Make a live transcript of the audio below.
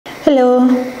Hello,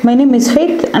 my name is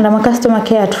Faith and I'm a customer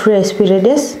care at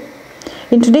Freeispradius.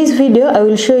 In today's video, I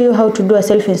will show you how to do a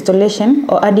self-installation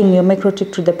or adding your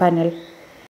Mikrotik to the panel.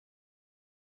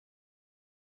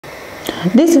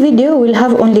 This video will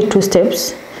have only two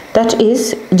steps, that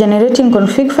is, generating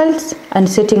config files and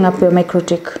setting up your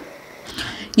Mikrotik.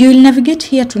 You will navigate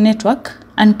here to Network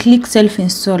and click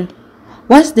Self-Install.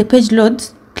 Once the page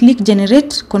loads, click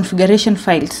Generate Configuration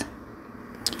Files.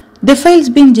 The files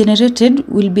being generated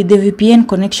will be the VPN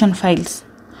connection files,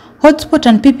 hotspot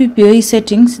and PPPoE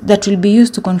settings that will be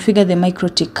used to configure the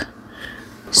Mikrotik.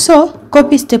 So,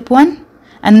 copy step 1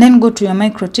 and then go to your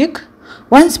Mikrotik.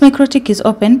 Once Mikrotik is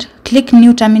opened, click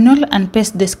New Terminal and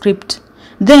paste the script.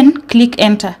 Then, click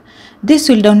Enter. This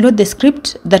will download the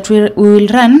script that we will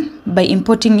run by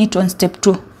importing it on step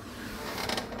 2.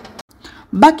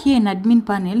 Back here in Admin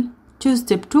panel, choose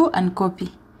step 2 and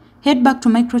copy. Head back to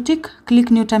Mikrotik,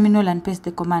 click New Terminal and paste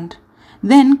the command.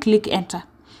 Then click Enter.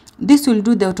 This will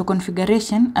do the auto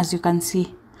configuration as you can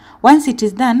see. Once it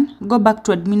is done, go back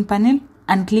to Admin panel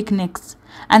and click Next.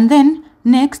 And then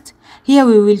Next, here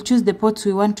we will choose the ports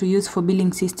we want to use for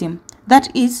billing system. That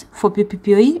is for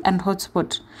PPPoE and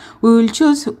hotspot. We will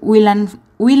choose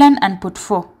WLAN and port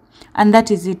 4. And that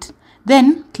is it.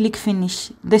 Then click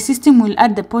Finish. The system will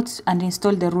add the ports and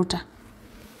install the router.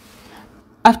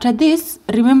 After this,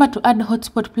 remember to add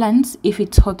hotspot plans if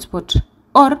it's hotspot,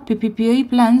 or PPPoE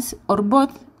plans, or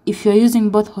both if you're using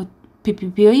both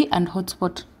PPPoE and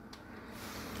hotspot.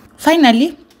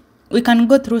 Finally, we can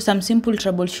go through some simple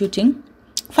troubleshooting.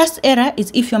 First error is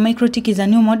if your Mikrotik is a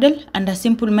new model and a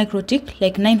simple Mikrotik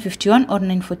like 951 or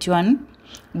 941.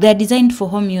 They are designed for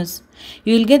home use.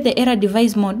 You will get the error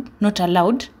device mode not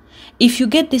allowed. If you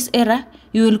get this error,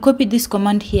 you will copy this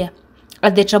command here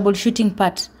at the troubleshooting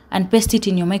part and paste it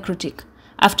in your Mikrotik.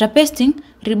 After pasting,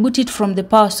 reboot it from the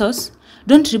power source.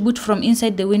 Don't reboot from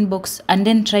inside the Winbox and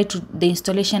then try the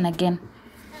installation again.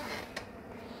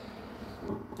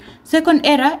 Second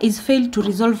error is failed to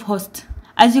resolve host.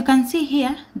 As you can see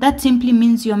here, that simply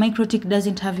means your Mikrotik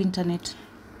doesn't have internet.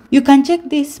 You can check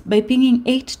this by pinging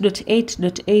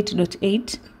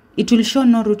 8.8.8.8. It will show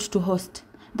no route to host.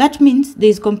 That means there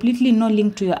is completely no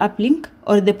link to your uplink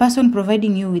or the person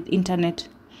providing you with internet.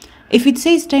 If it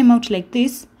says timeout like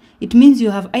this, it means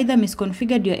you have either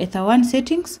misconfigured your Ether 1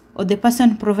 settings or the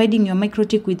person providing your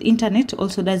Mikrotik with internet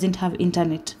also doesn't have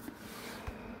internet.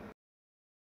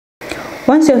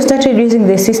 Once you have started using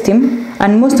the system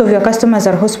and most of your customers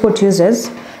are hotspot users,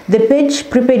 the page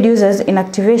prepaid users in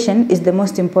activation is the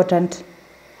most important.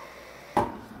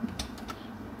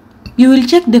 You will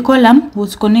check the column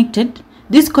was connected.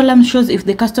 This column shows if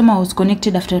the customer was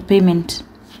connected after payment.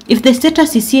 If the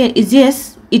status is here is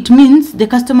yes, it means the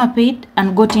customer paid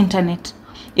and got internet.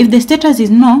 If the status is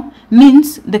no,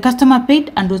 means the customer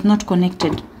paid and was not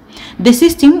connected. The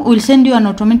system will send you an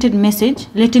automated message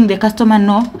letting the customer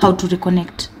know how to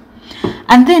reconnect.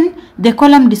 And then the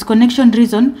column disconnection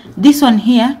reason, this one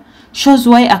here, shows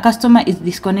why a customer is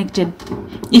disconnected.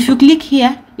 If you click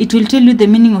here, it will tell you the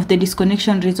meaning of the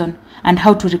disconnection reason and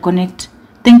how to reconnect.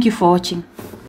 Thank you for watching.